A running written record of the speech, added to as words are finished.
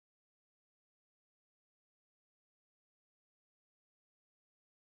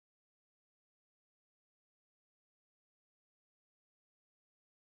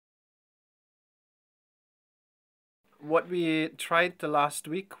what we tried the last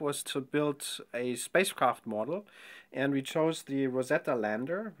week was to build a spacecraft model, and we chose the Rosetta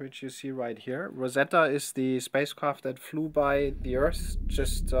Lander, which you see right here. Rosetta is the spacecraft that flew by the Earth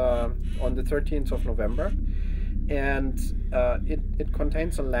just on the 13th of November. And it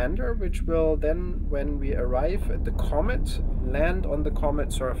contains a lander which will then, when we arrive at the comet, land on the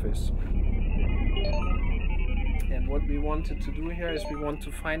comet surface. And what we wanted to do here is we want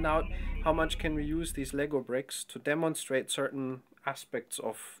to find out how much can we use these Lego bricks to demonstrate certain aspects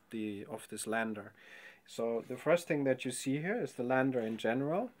of this lander. So the first thing that you see here is the lander in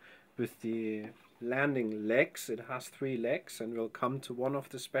general with the landing legs. It has 3 legs, and we'll come to one of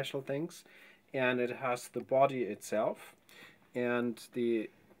the special things. And it has the body itself, and the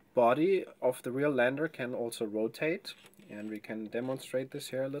body of the real lander can also rotate, and we can demonstrate this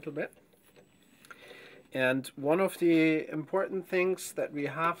here a little bit. And one of the important things that we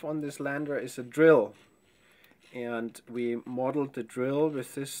have on this lander is a drill, and we modeled the drill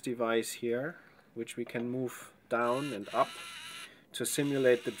with this device here, which we can move down and up to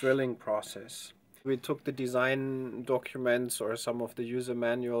simulate the drilling process. We took the design documents or some of the user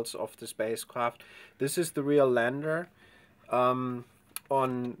manuals of the spacecraft. This is the real lander. On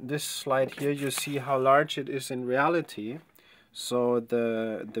this slide here you see how large it is in reality. So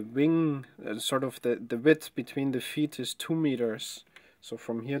the wing, sort of the width between the feet is 2 meters. So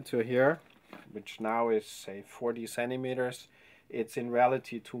from here to here, which now is say 40 centimeters, it's in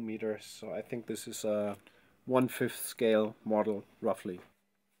reality 2 meters. So I think this is a 1/5 scale model roughly.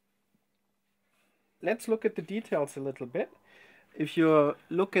 Let's look at the details a little bit. If you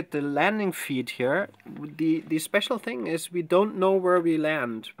look at the landing feed here, the special thing is we don't know where we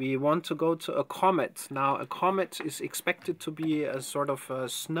land. We want to go to a comet. Now a comet is expected to be a sort of a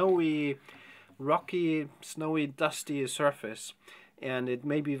snowy, rocky, snowy, dusty surface. And it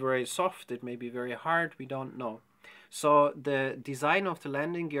may be very soft, it may be very hard, we don't know. So the design of the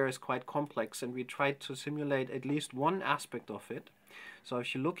landing gear is quite complex, and we tried to simulate at least one aspect of it. So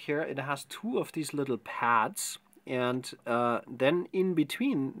if you look here, it has 2 of these little pads, and then in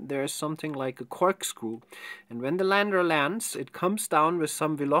between there is something like a corkscrew. And when the lander lands, it comes down with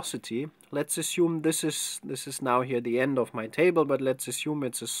some velocity. Let's assume this is now here the end of my table, but let's assume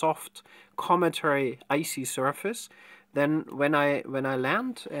it's a soft, cometary, icy surface. Then when I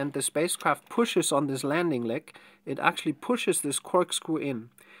land and the spacecraft pushes on this landing leg, it actually pushes this corkscrew in.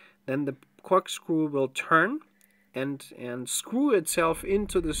 Then the corkscrew will turn and screw itself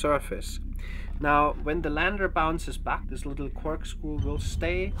into the surface. Now when the lander bounces back, this little corkscrew will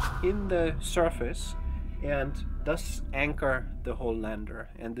stay in the surface and thus anchor the whole lander,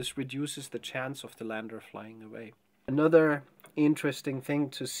 and this reduces the chance of the lander flying away. Another interesting thing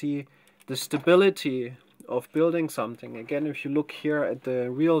to see the stability of building something. Again, if you look here at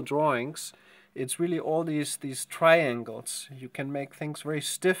the real drawings, it's really all these triangles. You can make things very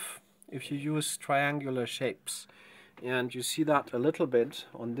stiff if you use triangular shapes. And you see that a little bit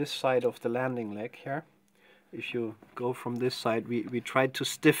on this side of the landing leg here. If you go from this side, we tried to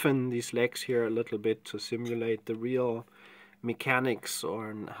stiffen these legs here a little bit to simulate the real mechanics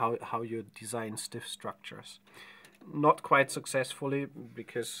or how you design stiff structures. Not quite successfully,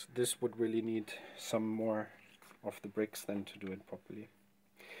 because this would really need some more of the bricks then to do it properly.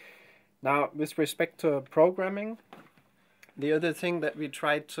 Now, with respect to programming, the other thing that we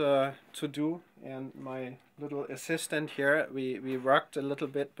tried to do, and my little assistant here, we worked a little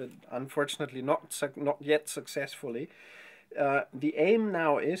bit, but unfortunately not yet successfully. The aim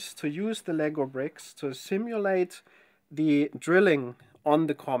now is to use the Lego bricks to simulate the drilling on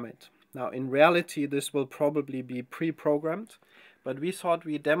the comet. Now in reality this will probably be pre-programmed, but we thought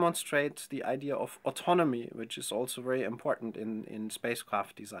we demonstrate the idea of autonomy, which is also very important in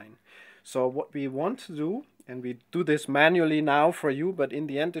spacecraft design. So what we want to do, and we do this manually now for you, but in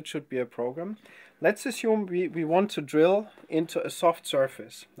the end it should be a program. Let's assume we want to drill into a soft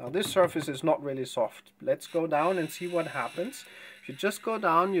surface. Now this surface is not really soft. Let's go down and see what happens. If you just go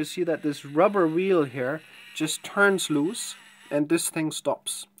down, you see that this rubber wheel here just turns loose, and this thing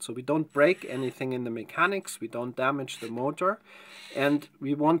stops. So we don't break anything in the mechanics, we don't damage the motor, and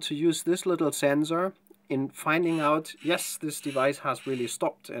we want to use this little sensor in finding out, yes, this device has really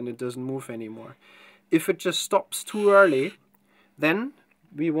stopped and it doesn't move anymore. If it just stops too early, then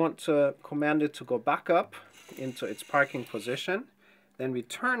we want to command it to go back up into its parking position. Then we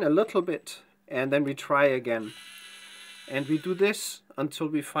turn a little bit and then we try again. And we do this until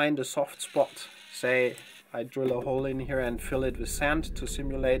we find a soft spot. Say I drill a hole in here and fill it with sand to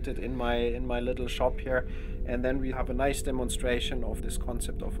simulate it in my little shop here, and then we have a nice demonstration of this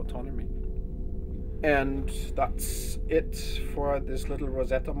concept of autonomy. And that's it for this little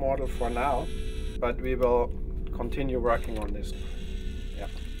Rosetta model for now, but we will continue working on this. Yeah.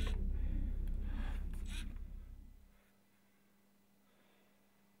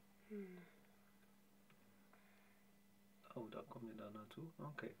 Oh, da kommen wir dann dazu.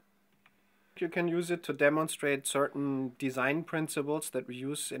 Okay. You can use it to demonstrate certain design principles that we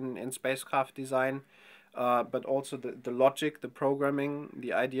use in spacecraft design, but also the logic, the programming,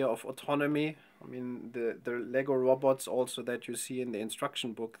 the idea of autonomy. I mean, the Lego robots also that you see in the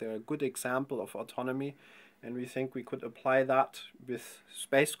instruction book, they're a good example of autonomy, and we think we could apply that with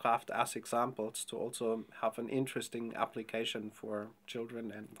spacecraft as examples to also have an interesting application for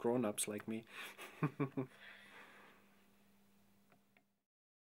children and grown-ups like me.